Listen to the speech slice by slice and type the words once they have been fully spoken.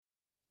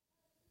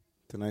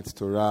Tonight's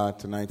Torah,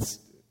 tonight's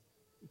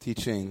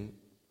teaching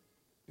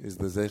is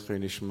the Zecher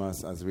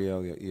Nishmas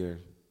Azriel Yair.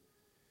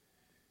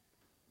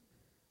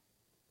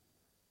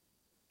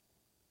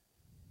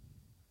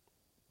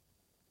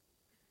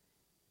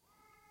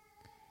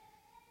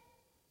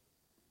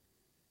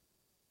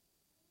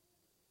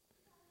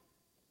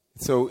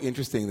 It's so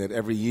interesting that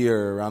every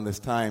year around this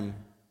time,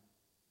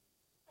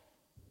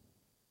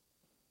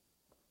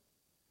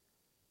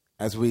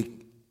 as we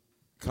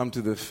come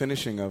to the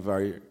finishing of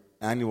our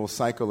annual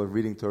cycle of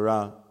reading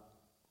Torah,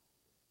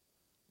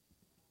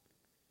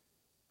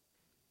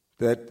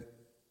 that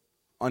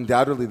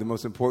undoubtedly the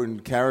most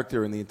important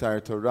character in the entire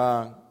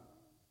Torah,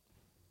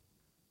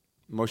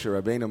 Moshe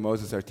Rabbeinu,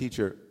 Moses, our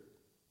teacher,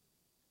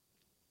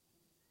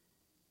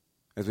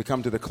 as we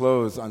come to the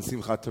close on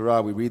Simchat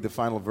Torah, we read the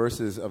final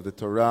verses of the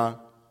Torah.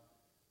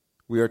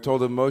 We are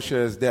told of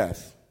Moshe's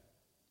death.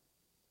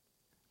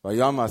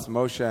 Vayamas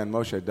Moshe, and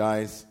Moshe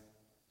dies.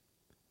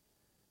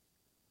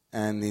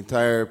 And the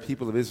entire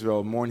people of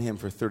Israel mourn him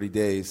for 30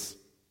 days.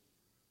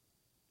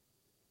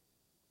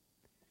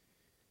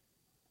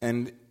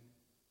 And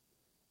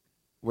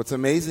what's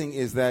amazing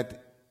is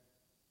that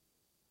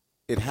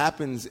it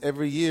happens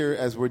every year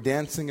as we're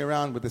dancing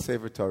around with the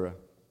Sefer Torah.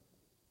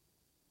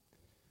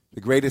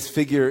 The greatest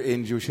figure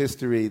in Jewish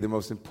history, the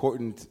most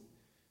important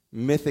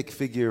mythic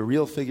figure,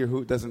 real figure,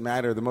 who doesn't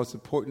matter, the most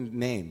important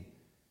name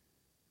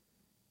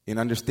in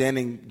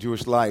understanding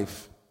Jewish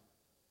life,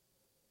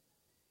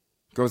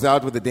 goes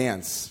out with a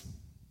dance.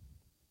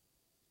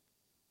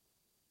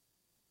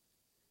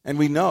 And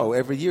we know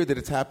every year that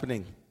it's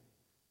happening.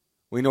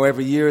 We know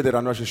every year that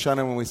on Rosh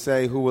Hashanah, when we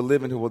say who will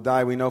live and who will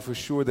die, we know for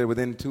sure that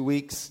within 2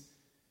 weeks,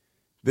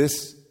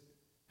 this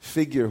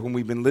figure whom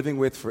we've been living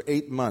with for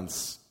 8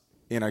 months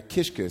in our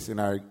kishkas,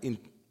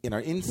 in our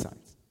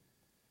insides,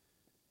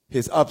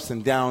 his ups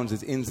and downs,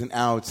 his ins and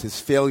outs, his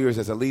failures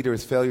as a leader,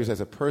 his failures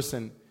as a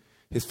person,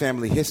 his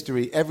family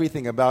history,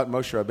 everything about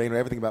Moshe Rabbeinu,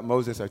 everything about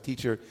Moses, our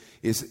teacher,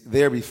 is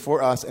there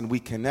before us, and we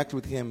connect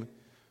with him.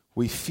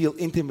 We feel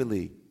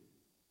intimately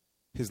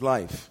his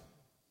life,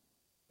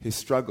 his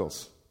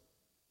struggles.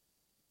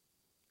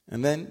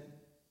 And then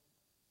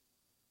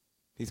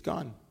he's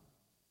gone.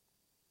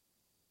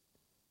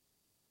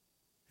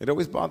 It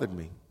always bothered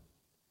me.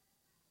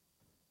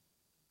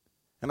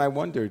 And I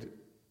wondered,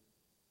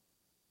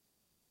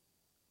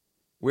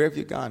 where have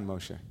you gone,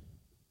 Moshe?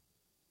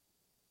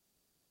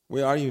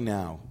 Where are you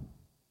now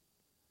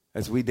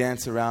as we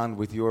dance around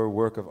with your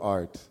work of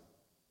art,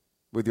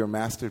 with your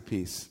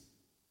masterpiece,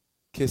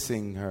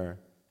 kissing her,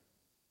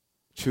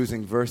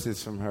 choosing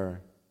verses from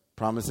her,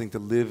 promising to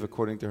live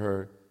according to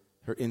her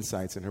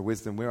insights and her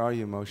wisdom? Where are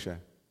you, Moshe?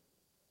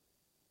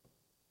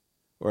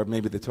 Or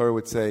maybe the Torah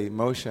would say,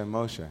 Moshe,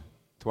 Moshe,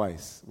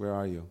 twice. Where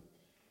are you?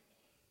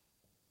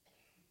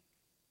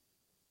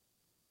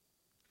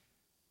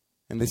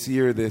 And this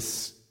year,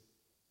 this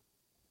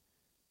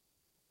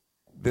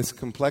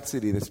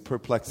complexity, this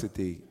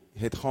perplexity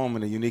hit home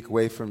in a unique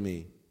way for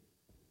me,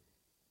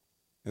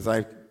 as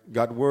I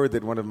got word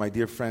that one of my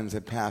dear friends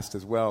had passed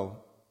as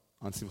well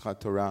on Simchat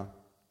Torah.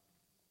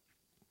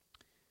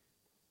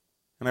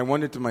 And I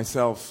wondered to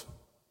myself,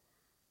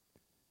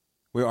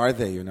 where are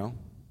they, you know?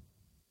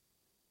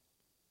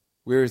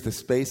 Where is the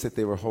space that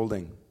they were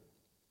holding?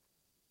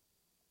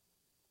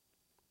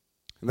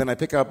 And then I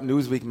pick up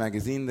Newsweek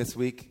magazine this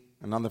week,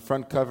 and on the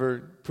front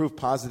cover, proof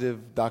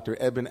positive, Dr.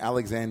 Eben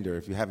Alexander,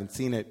 if you haven't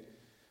seen it,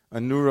 a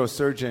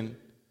neurosurgeon,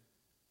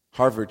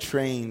 Harvard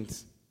trained,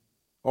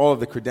 all of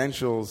the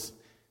credentials,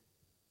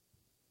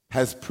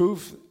 has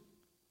proof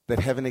that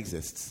heaven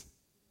exists.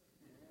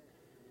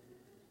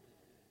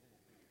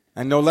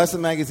 And no less a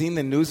magazine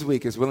than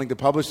Newsweek is willing to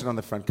publish it on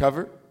the front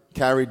cover,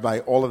 carried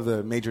by all of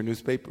the major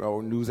newspaper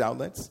or news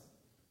outlets.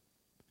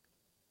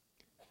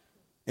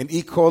 An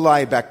E.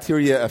 coli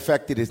bacteria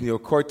affected his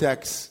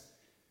neocortex.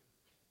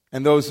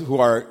 And those who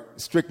are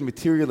strict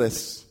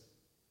materialists,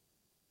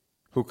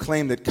 who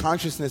claim that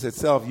consciousness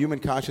itself, human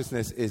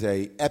consciousness, is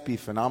a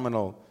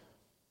epiphenomenal,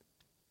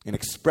 an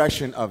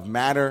expression of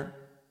matter,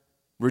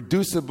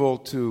 reducible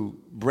to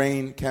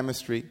brain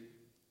chemistry.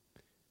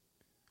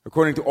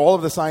 According to all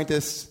of the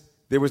scientists,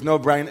 there was no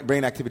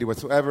brain activity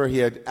whatsoever. He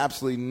had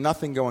absolutely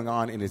nothing going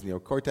on in his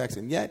neocortex.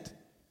 And yet,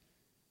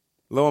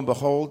 lo and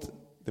behold,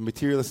 the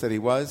materialist that he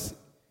was,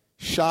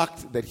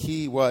 shocked that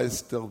he was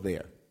still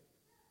there.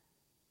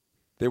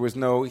 There was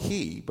no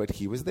he, but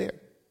he was there.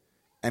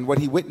 And what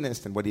he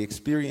witnessed and what he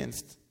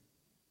experienced,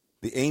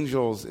 the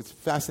angels, it's a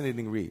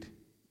fascinating read.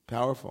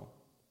 Powerful.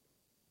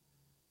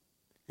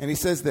 And he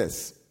says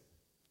this,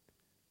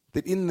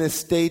 that in this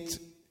state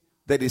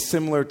that is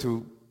similar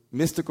to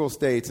mystical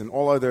states and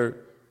all other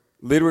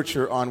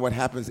literature on what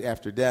happens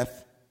after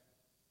death,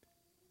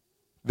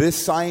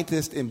 this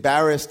scientist,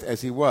 embarrassed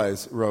as he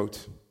was,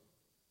 wrote,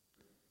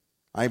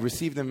 I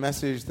received a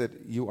message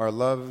that you are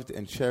loved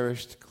and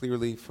cherished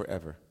clearly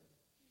forever.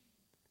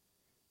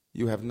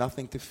 You have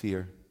nothing to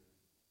fear.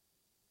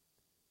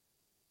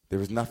 There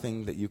is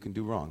nothing that you can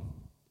do wrong.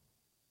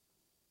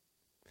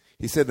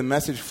 He said the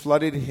message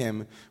flooded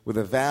him with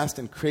a vast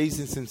and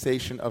crazy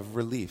sensation of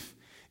relief.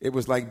 It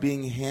was like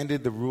being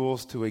handed the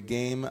rules to a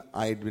game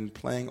I had been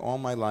playing all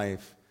my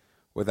life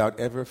without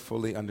ever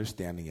fully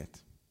understanding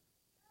it.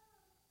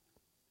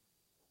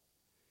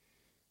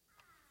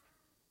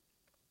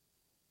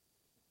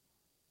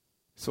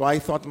 So I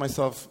thought to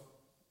myself,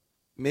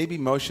 maybe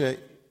Moshe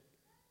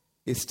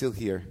is still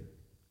here.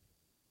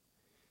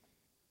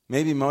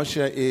 Maybe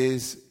Moshe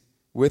is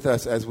with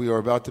us as we are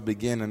about to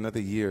begin another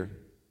year.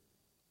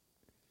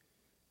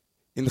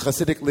 In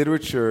Hasidic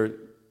literature,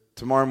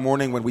 tomorrow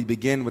morning when we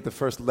begin with the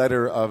first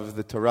letter of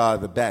the Torah,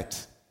 the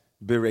Bet,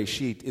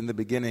 Bereshit, in the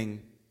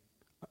beginning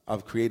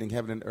of creating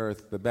heaven and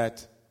earth, the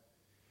Bet,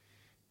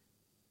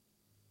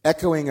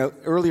 echoing an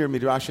earlier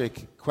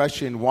Midrashic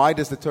question, why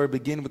does the Torah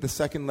begin with the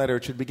second letter?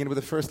 It should begin with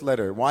the first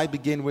letter. Why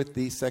begin with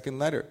the second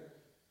letter?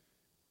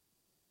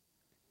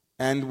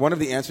 And one of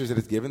the answers that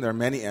is given, there are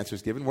many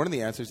answers given, one of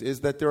the answers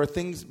is that there are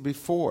things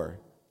before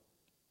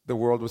the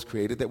world was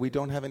created that we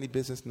don't have any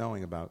business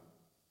knowing about.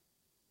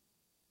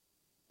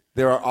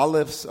 There are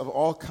olives of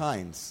all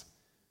kinds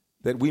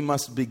that we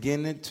must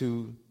begin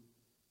to,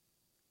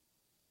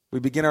 we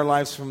begin our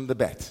lives from the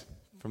Bet,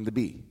 from the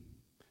B.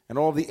 And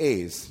all the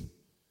A's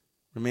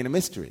remain a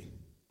mystery.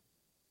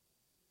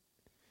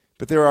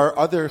 But there are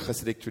other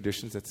Hasidic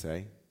traditions that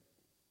say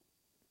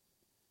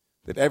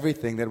that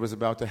everything that was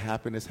about to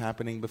happen is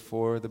happening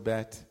before the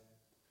Bet.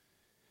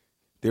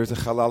 There's a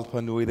Chalal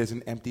Panui, there's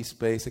an empty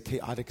space, a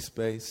chaotic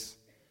space.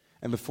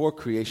 And before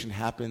creation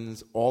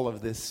happens,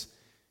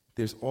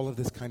 there's all of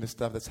this kind of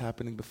stuff that's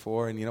happening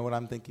before. And you know what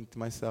I'm thinking to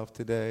myself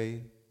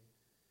today?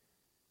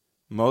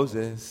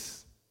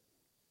 Moses,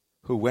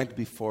 who went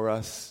before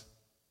us,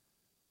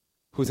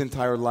 whose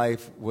entire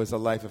life was a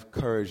life of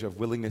courage, of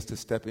willingness to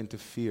step into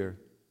fear.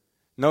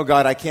 No,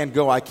 God, I can't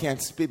go, I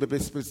can't speak,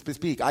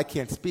 I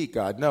can't speak,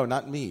 God. No,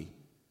 not me.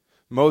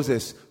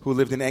 Moses, who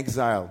lived in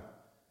exile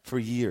for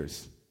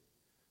years.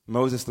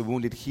 Moses, the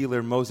wounded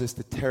healer. Moses,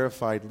 the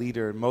terrified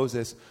leader.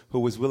 Moses, who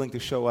was willing to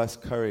show us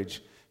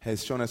courage,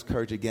 has shown us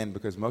courage again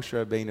because Moshe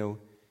Rabbeinu,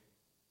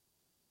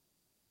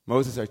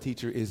 Moses, our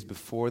teacher, is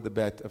before the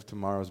Bet of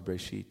tomorrow's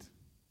Bereshit.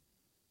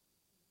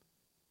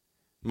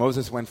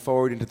 Moses went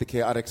forward into the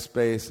chaotic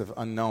space of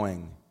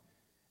unknowing,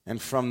 and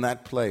from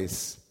that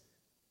place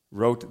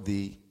wrote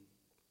the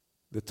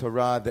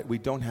Torah that we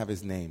don't have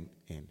his name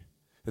in,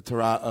 the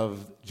Torah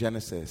of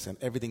Genesis and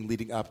everything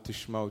leading up to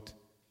Shemot.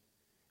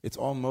 It's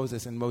all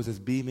Moses, and Moses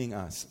beaming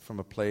us from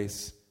a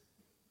place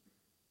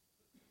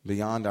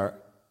beyond our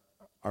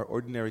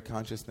ordinary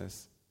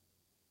consciousness.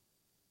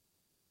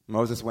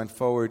 Moses went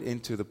forward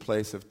into the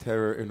place of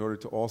terror in order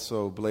to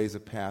also blaze a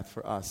path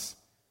for us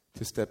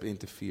to step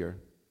into fear.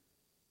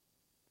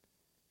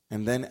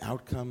 And then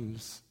out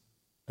comes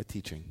a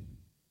teaching.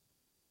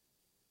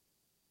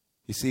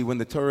 You see, when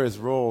the Torah is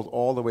rolled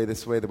all the way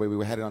this way, the way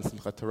we had it on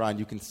Simchat Torah, and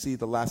you can see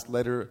the last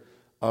letter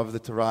of the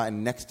Torah,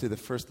 and next to the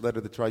first letter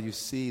of the Torah, you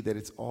see that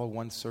it's all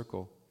one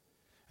circle.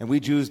 And we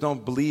Jews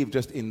don't believe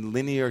just in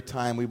linear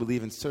time, we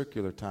believe in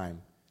circular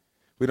time.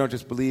 We don't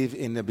just believe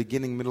in a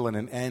beginning, middle, and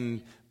an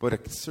end, but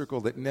a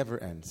circle that never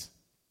ends.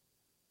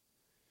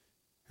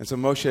 And so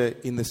Moshe,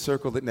 in the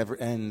circle that never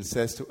ends,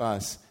 says to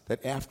us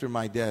that after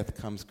my death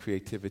comes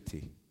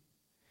creativity.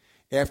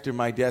 After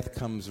my death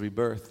comes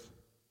rebirth.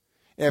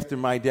 After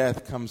my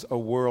death comes a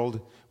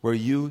world where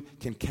you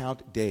can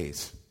count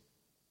days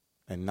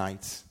and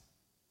nights,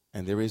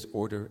 and there is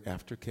order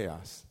after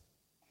chaos.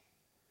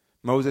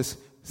 Moses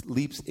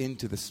leaps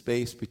into the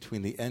space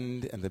between the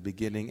end and the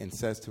beginning and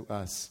says to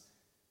us,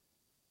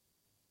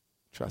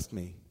 trust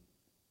me.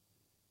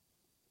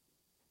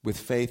 With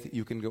faith,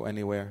 you can go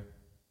anywhere.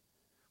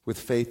 With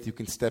faith, you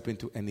can step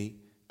into any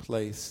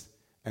place.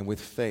 And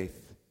with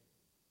faith,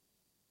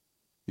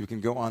 you can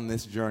go on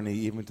this journey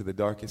even to the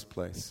darkest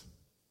place.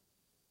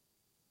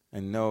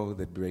 And know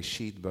that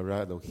Bereshit bara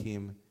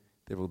Elohim,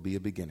 there will be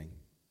a beginning.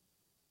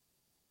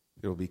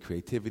 There will be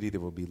creativity, there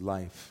will be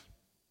life.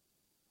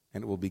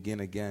 And it will begin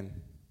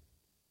again.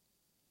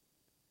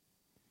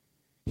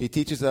 He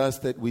teaches us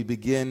that we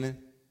begin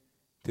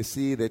to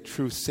see that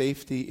true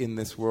safety in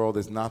this world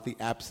is not the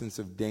absence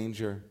of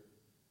danger,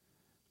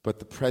 but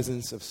the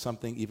presence of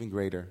something even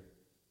greater.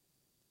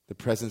 The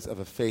presence of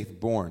a faith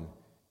born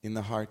in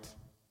the heart,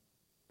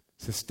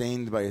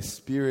 sustained by a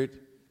spirit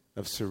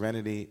of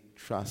serenity,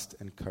 trust,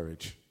 and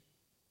courage.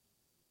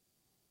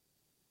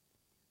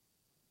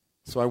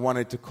 So I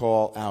wanted to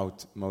call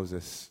out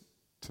Moses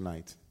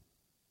tonight.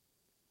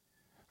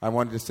 I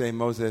wanted to say,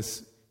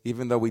 Moses,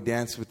 even though we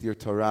danced with your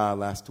Torah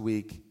last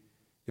week,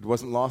 it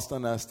wasn't lost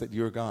on us that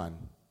you're gone.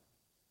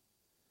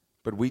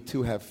 But we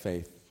too have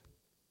faith.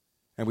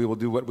 And we will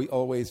do what we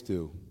always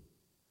do.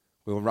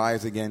 We will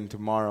rise again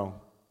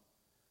tomorrow.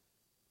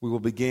 We will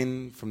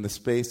begin from the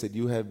space that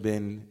you have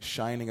been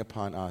shining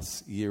upon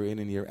us year in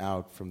and year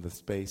out, from the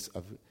space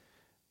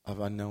of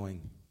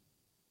unknowing.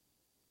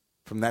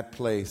 From that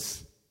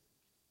place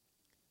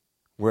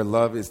where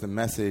love is the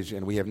message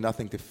and we have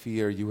nothing to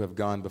fear, you have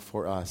gone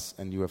before us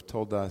and you have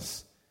told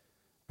us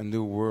a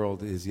new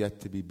world is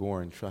yet to be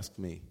born. Trust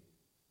me.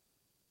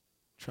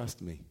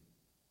 Trust me.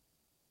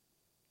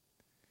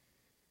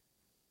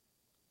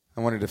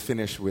 I wanted to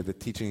finish with a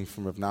teaching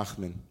from Rav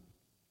Nachman.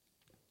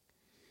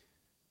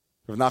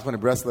 Rav Nachman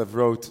of Breslev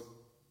wrote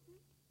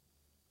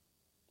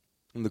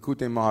in the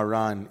Likutei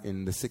Moharan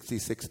in the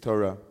 66th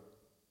Torah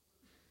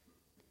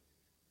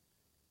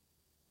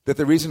that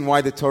the reason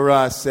why the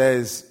Torah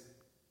says,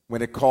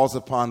 when it calls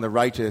upon the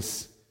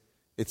righteous,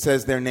 it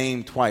says their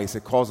name twice.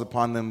 It calls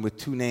upon them with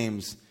two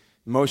names,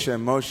 Moshe,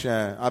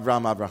 Moshe,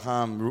 Abraham,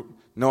 Abraham,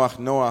 Noach,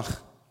 Noach,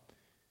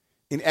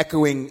 in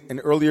echoing an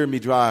earlier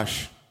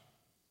Midrash,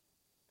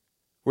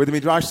 where the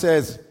Midrash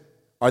says,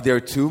 are there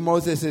two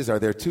Moseses? Are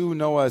there two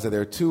Noahs? Are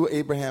there two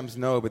Abrahams?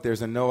 No, but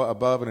there's a Noah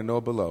above and a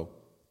Noah below.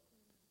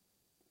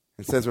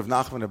 It says, Rav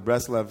Nachman of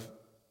Breslev,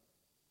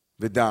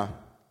 Vida,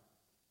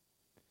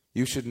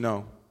 you should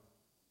know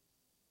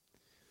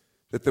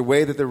that the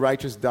way that the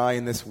righteous die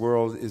in this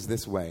world is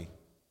this way.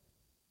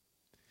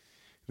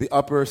 The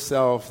upper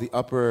self, the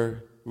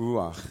upper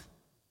Ruach,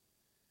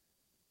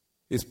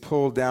 is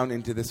pulled down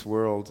into this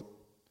world,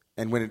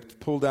 and when it's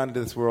pulled down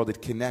into this world,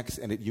 it connects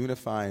and it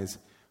unifies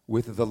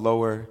with the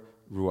lower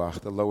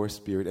Ruach, the lower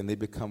spirit, and they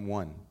become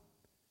one.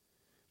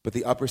 But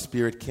the upper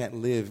spirit can't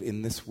live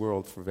in this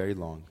world for very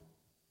long.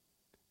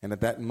 And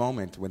at that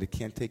moment, when it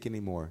can't take any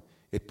more,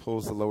 it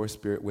pulls the lower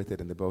spirit with it,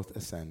 and they both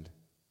ascend.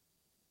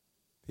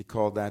 He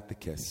called that the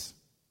kiss.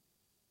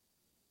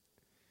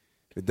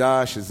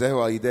 V'da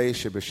shezehu al yidei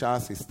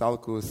shebeshas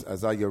histalkus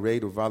azah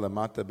yored uva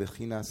lamata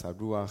bechinas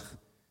haruach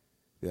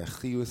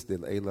ve'achius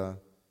del'ela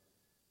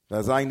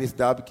v'azay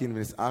nisdabkin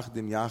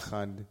v'nisachdim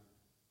yachad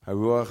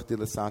haruach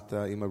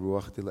dilasata im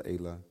haruach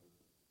dil'ela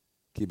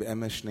ki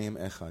be'emes shneim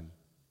echad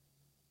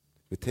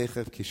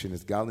v'techef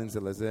kishenisgalin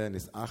zelazeh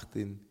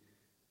nisachtin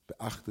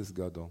be'achtis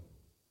gadol.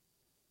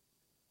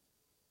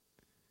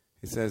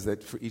 He says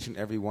that for each and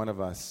every one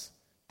of us,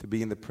 to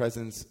be in the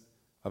presence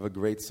of a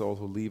great soul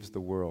who leaves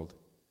the world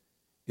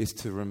is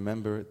to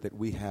remember that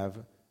we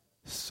have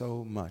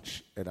so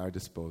much at our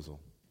disposal,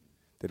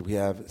 that we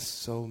have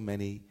so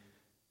many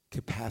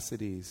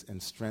capacities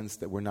and strengths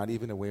that we're not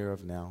even aware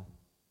of now.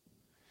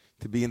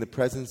 To be in the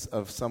presence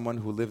of someone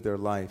who lived their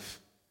life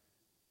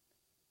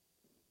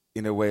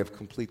in a way of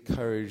complete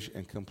courage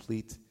and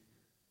complete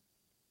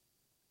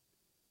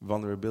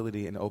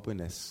vulnerability and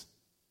openness,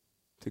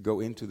 to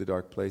go into the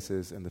dark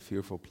places and the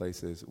fearful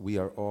places, we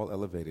are all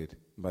elevated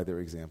by their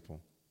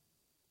example.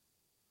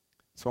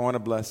 So I want to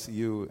bless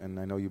you, and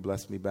I know you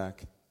bless me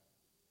back.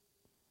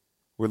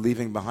 We're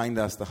leaving behind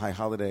us the high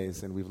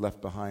holidays, and we've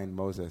left behind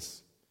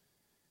Moses.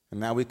 And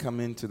now we come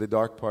into the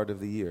dark part of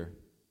the year.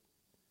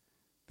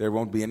 There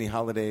won't be any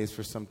holidays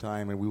for some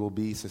time, and we will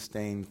be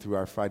sustained through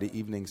our Friday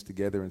evenings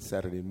together and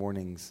Saturday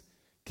mornings,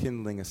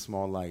 kindling a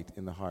small light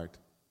in the heart.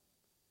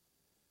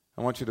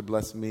 I want you to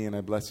bless me, and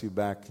I bless you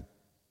back,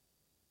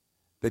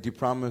 that you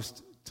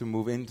promised to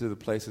move into the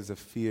places of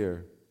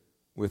fear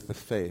with the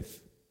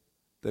faith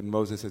that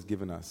Moses has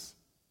given us.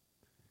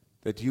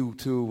 That you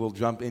too will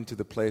jump into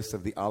the place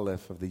of the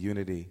Aleph, of the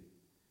unity,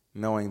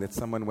 knowing that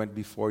someone went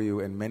before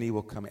you and many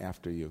will come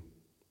after you.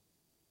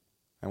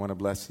 I want to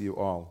bless you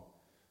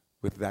all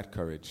with that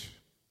courage.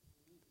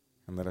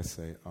 And let us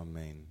say,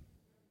 Amen.